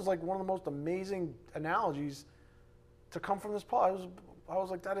like one of the most amazing analogies to come from this pulpit. I was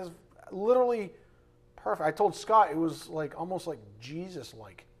like, that is literally perfect. I told Scott it was like almost like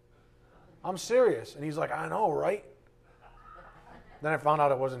Jesus-like. I'm serious. And he's like, I know, right? Then I found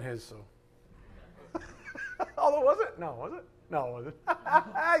out it wasn't his, so. Oh, was it? No, was it? No, it wasn't.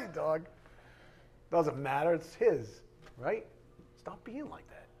 You dog. Doesn't matter. It's his, right? Stop being like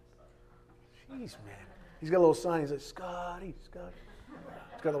that. Jeez, man. He's got a little sign. He's like, Scotty, Scotty.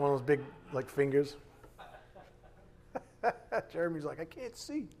 He's got one of those big, like, fingers. Jeremy's like, I can't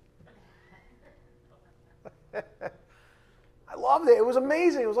see. I loved it. It was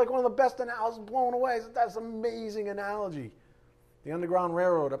amazing. It was like one of the best analogies. I was blown away. I said, that's an amazing analogy. The Underground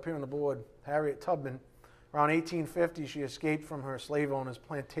Railroad up here on the board, Harriet Tubman. Around 1850, she escaped from her slave owner's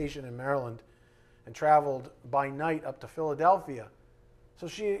plantation in Maryland and traveled by night up to Philadelphia. So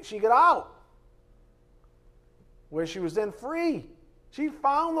she got out, where she was then free. She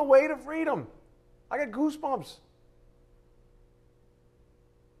found the way to freedom. I got goosebumps.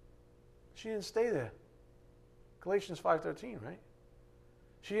 She didn't stay there. Galatians 5:13, right?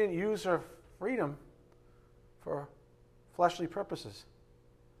 She didn't use her freedom for fleshly purposes.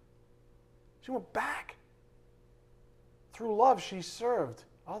 She went back. Through love, she served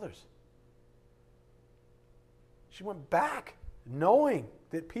others. She went back knowing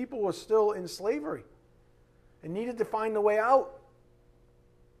that people were still in slavery and needed to find a way out.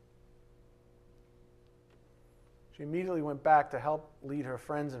 She immediately went back to help lead her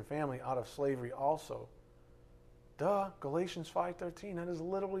friends and family out of slavery also. Duh, Galatians 5:13, that is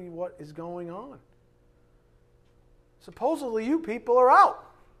literally what is going on. Supposedly you people are out.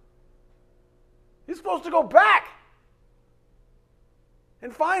 You're supposed to go back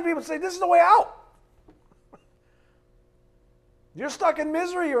and find people and say, this is the way out. You're stuck in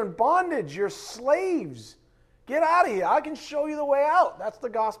misery. You're in bondage. You're slaves. Get out of here. I can show you the way out. That's the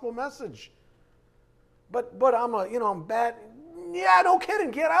gospel message. But I'm bad. Yeah, no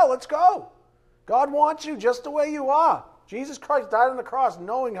kidding. Get out. Let's go. God wants you just the way you are. Jesus Christ died on the cross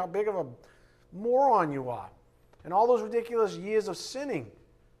knowing how big of a moron you are. And all those ridiculous years of sinning.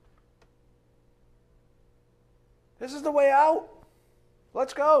 This is the way out.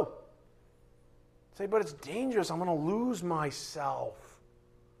 Let's go. Say, but it's dangerous. I'm going to lose myself.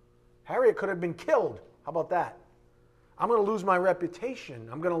 Harriet could have been killed. How about that? I'm going to lose my reputation.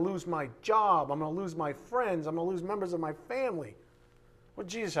 I'm going to lose my job. I'm going to lose my friends. I'm going to lose members of my family. What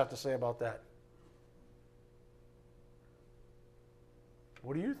did Jesus have to say about that?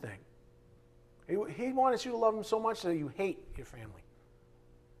 What do you think? He wanted you to love him so much that you hate your family.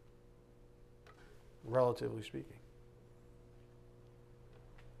 Relatively speaking.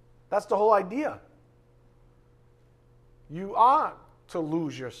 That's the whole idea. You are to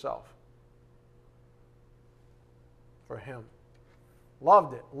lose yourself for him.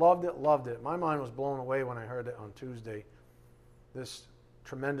 Loved it, loved it, loved it. My mind was blown away when I heard it on Tuesday. This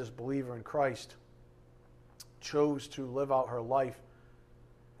tremendous believer in Christ chose to live out her life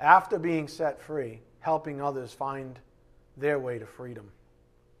after being set free, helping others find their way to freedom.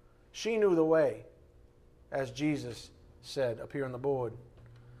 She knew the way, as Jesus said up here on the board.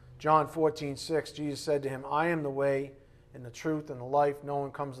 John 14:6, Jesus said to him, I am the way and the truth and the life. No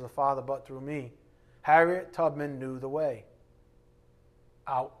one comes to the Father but through me. Harriet Tubman knew the way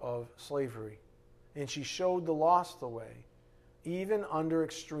out of slavery. And she showed the lost the way, even under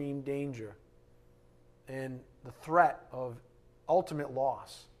extreme danger and the threat of ultimate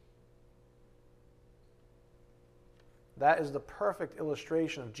loss. That is the perfect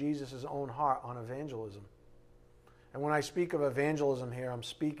illustration of Jesus' own heart on evangelism. And when I speak of evangelism here, I'm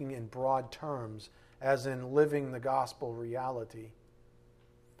speaking in broad terms, as in living the gospel reality.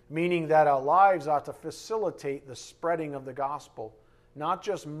 Meaning that our lives are to facilitate the spreading of the gospel, not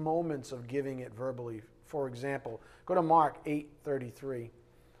just moments of giving it verbally. For example, go to Mark 8:33.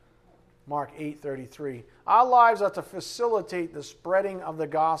 Mark 8:33. Our lives are to facilitate the spreading of the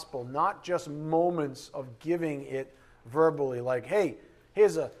gospel, not just moments of giving it verbally. Like, hey,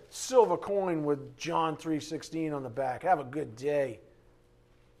 here's a silver coin with John 3:16 on the back. Have a good day.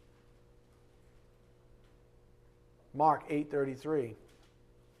 Mark 8:33.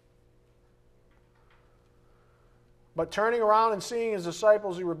 But turning around and seeing his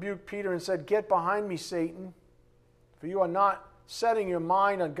disciples, he rebuked Peter and said, Get behind me, Satan, for you are not setting your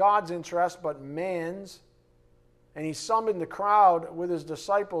mind on God's interest, but man's. And he summoned the crowd with his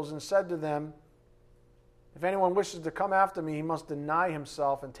disciples and said to them, If anyone wishes to come after me, he must deny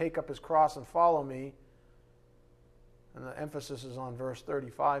himself and take up his cross and follow me. And the emphasis is on verse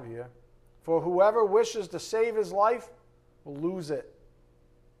 35 here. For whoever wishes to save his life will lose it.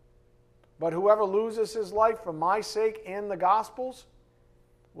 But whoever loses his life for my sake and the gospel's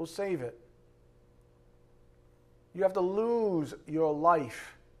will save it. You have to lose your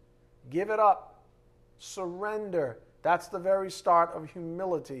life. Give it up. Surrender. That's the very start of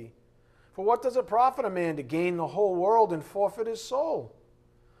humility. For what does it profit a man to gain the whole world and forfeit his soul?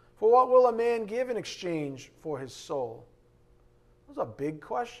 For what will a man give in exchange for his soul? Those are big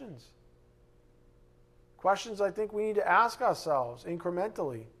questions. Questions I think we need to ask ourselves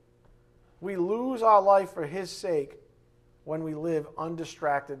incrementally. We lose our life for his sake when we live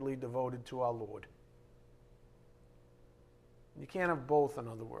undistractedly devoted to our Lord. You can't have both, in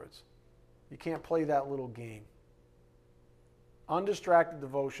other words. You can't play that little game. Undistracted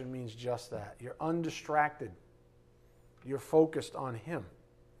devotion means just that. You're undistracted. You're focused on him.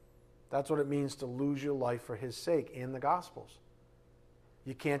 That's what it means to lose your life for his sake in the Gospels.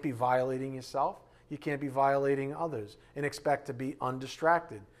 You can't be violating yourself. You can't be violating others and expect to be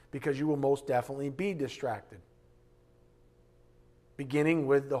undistracted, because you will most definitely be distracted. Beginning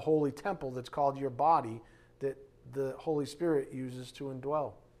with the holy temple that's called your body, that the Holy Spirit uses to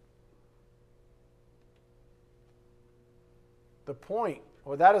indwell. The point,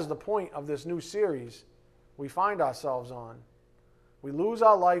 or that is the point of this new series we find ourselves on. We lose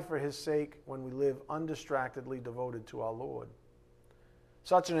our life for his sake when we live undistractedly devoted to our Lord.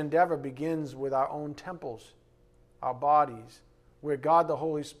 Such an endeavor begins with our own temples, our bodies, where God the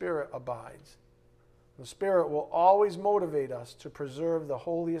Holy Spirit abides. The Spirit will always motivate us to preserve the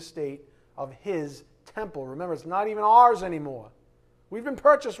holy estate of his temple. Remember, it's not even ours anymore. We've been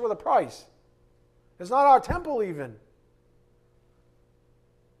purchased with a price. It's not our temple even.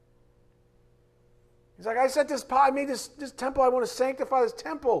 He's like, I made this temple. I want to sanctify this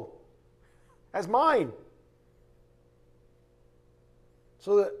temple as mine,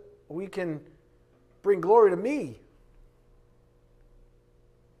 so that we can bring glory to me.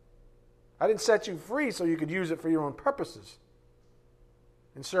 I didn't set you free so you could use it for your own purposes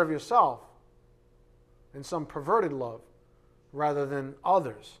and serve yourself in some perverted love rather than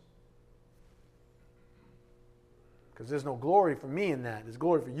others. Because there's no glory for me in that. There's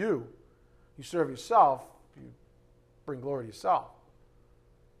glory for you. You serve yourself, you bring glory to yourself.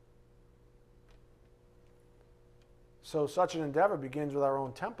 So such an endeavor begins with our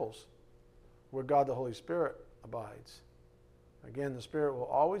own temples, where God the Holy Spirit abides. Again, the Spirit will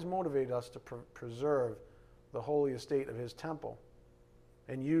always motivate us to preserve the holy estate of his temple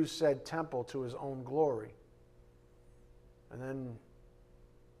and use said temple to his own glory. And then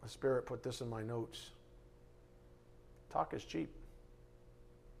the Spirit put this in my notes. Talk is cheap.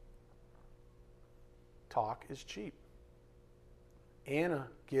 Talk is cheap. Anna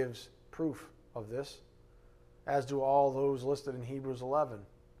gives proof of this, as do all those listed in Hebrews 11.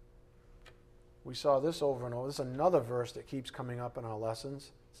 We saw this over and over. This is another verse that keeps coming up in our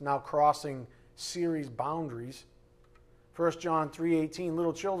lessons. It's now crossing series boundaries. 1 John 3:18,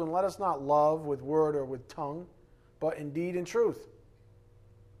 little children, let us not love with word or with tongue, but in deed and truth.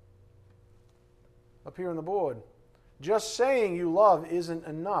 Up here on the board. Just saying you love isn't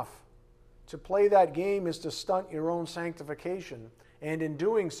enough. To play that game is to stunt your own sanctification, and in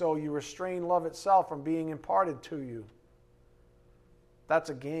doing so, you restrain love itself from being imparted to you. That's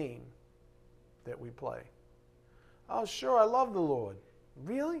a game that we play. Oh, sure, I love the Lord.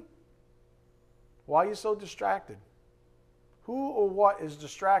 Really? Why are you so distracted? Who or what is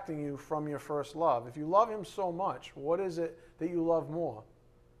distracting you from your first love? If you love him so much, what is it that you love more?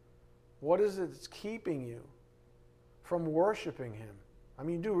 What is it that's keeping you from worshiping him? I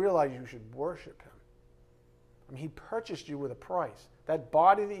mean, you do realize you should worship him. I mean, he purchased you with a price. That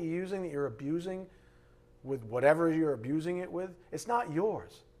body that you're using, that you're abusing with whatever you're abusing it with, it's not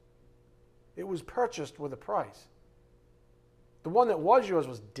yours. It was purchased with a price. The one that was yours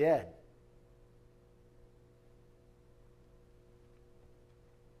was dead.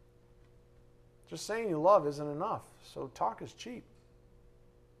 Just saying you love isn't enough, so talk is cheap.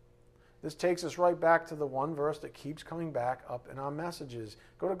 This takes us right back to the one verse that keeps coming back up in our messages.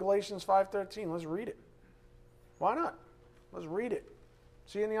 Go to Galatians 5:13. Let's read it. Why not? Let's read it.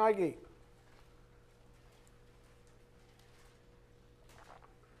 See you in the eye gate.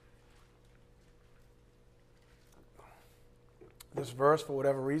 This verse, for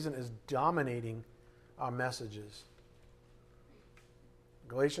whatever reason, is dominating our messages.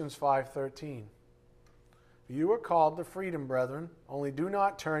 Galatians 5:13. You are called to freedom, brethren, only do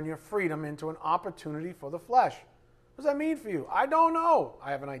not turn your freedom into an opportunity for the flesh. What does that mean for you? I don't know.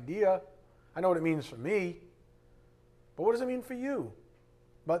 I have an idea. I know what it means for me. But what does it mean for you?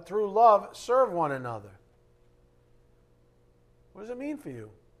 But through love, serve one another. What does it mean for you?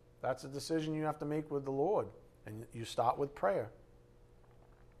 That's a decision you have to make with the Lord. And you start with prayer.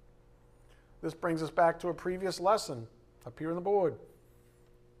 This brings us back to a previous lesson up here on the board.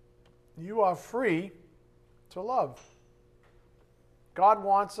 You are free to love. God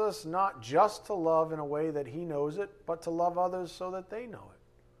wants us not just to love in a way that he knows it, but to love others so that they know it.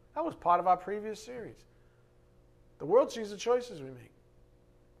 That was part of our previous series. The world sees the choices we make.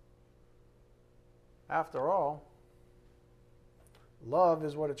 After all, love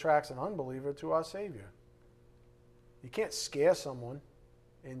is what attracts an unbeliever to our Savior. You can't scare someone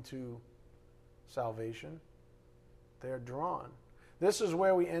into salvation. They're drawn. This is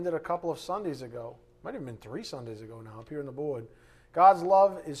where we ended a couple of Sundays ago. Might have been 3 Sundays ago now, up here on the board. God's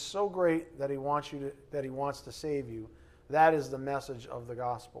love is so great that He wants to save you. That is the message of the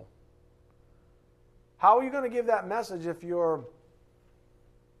gospel. How are you going to give that message if you're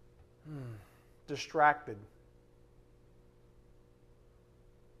distracted?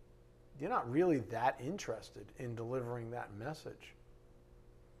 You're not really that interested in delivering that message.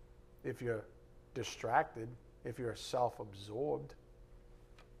 If you're distracted, if you're self-absorbed.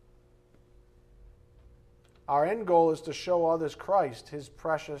 Our end goal is to show others Christ, His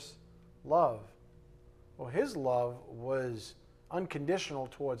precious love. Well, His love was unconditional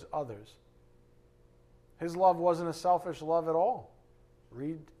towards others. His love wasn't a selfish love at all.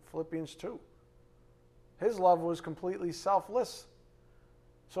 Read Philippians 2. His love was completely selfless.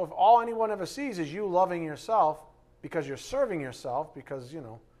 So if all anyone ever sees is you loving yourself because you're serving yourself, because,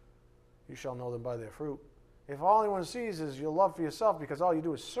 you shall know them by their fruit. If all anyone sees is your love for yourself because all you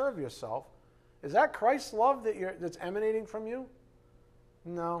do is serve yourself, is that Christ's love that's emanating from you?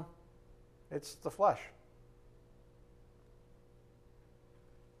 No. It's the flesh.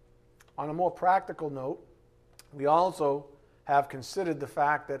 On a more practical note, we also have considered the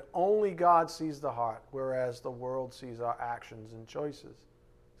fact that only God sees the heart, whereas the world sees our actions and choices.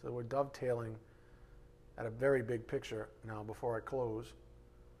 So we're dovetailing at a very big picture now before I close.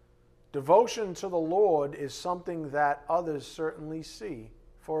 Devotion to the Lord is something that others certainly see.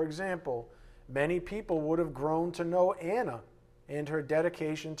 For example, many people would have grown to know Anna and her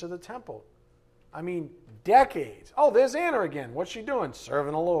dedication to the temple. I mean, decades. Oh, there's Anna again. What's she doing?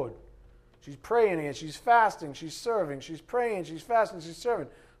 Serving the Lord. She's praying and she's fasting, she's serving, she's praying, she's fasting, she's serving.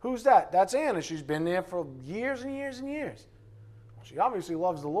 Who's that? That's Anna. She's been there for years and years and years. Well, she obviously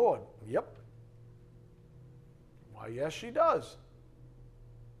loves the Lord. Yep. Why, yes, she does.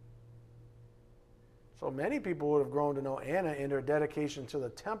 So many people would have grown to know Anna and her dedication to the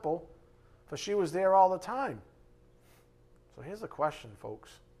temple, for she was there all the time. So here's the question,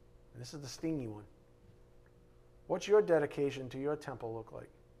 folks. And this is the stingy one. What's your dedication to your temple look like?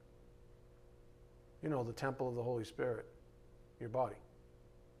 The temple of the Holy Spirit, your body.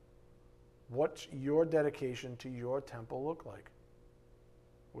 What's your dedication to your temple look like?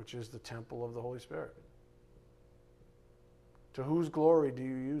 Which is the temple of the Holy Spirit. To whose glory do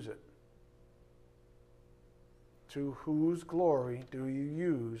you use it? To whose glory do you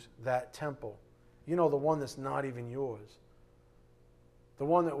use that temple? The one that's not even yours. The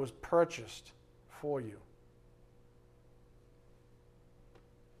one that was purchased for you.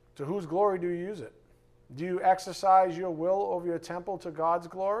 To whose glory do you use it? Do you exercise your will over your temple to God's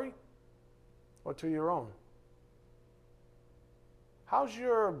glory or to your own? How's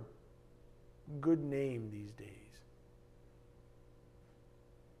your good name these days?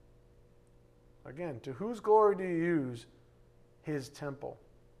 Again, to whose glory do you use His temple?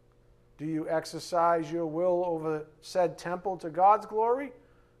 Do you exercise your will over said temple to God's glory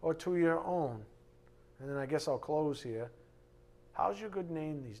or to your own? And then I guess I'll close here. How's your good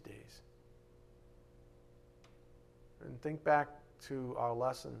name these days? And think back to our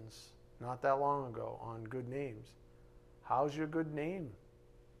lessons not that long ago on good names. How's your good name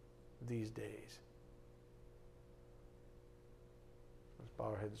these days? Let's bow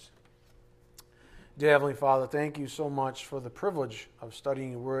our heads. Dear Heavenly Father, thank you so much for the privilege of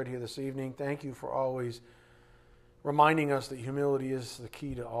studying your word here this evening. Thank you for always reminding us that humility is the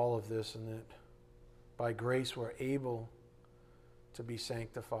key to all of this, and that by grace we're able to be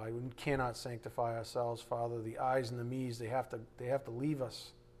sanctified. We cannot sanctify ourselves, Father. The I's and the me's, they have to leave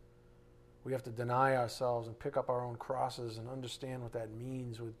us. We have to deny ourselves and pick up our own crosses and understand what that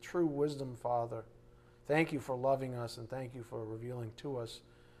means with true wisdom, Father. Thank you for loving us, and thank you for revealing to us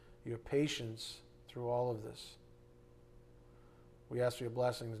your patience through all of this. We ask for your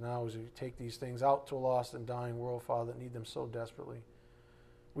blessings now as we take these things out to a lost and dying world, Father, that need them so desperately.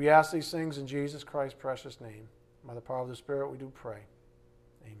 We ask these things in Jesus Christ's precious name. By the power of the Spirit, we do pray.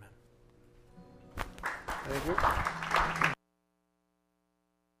 Amen. Thank you.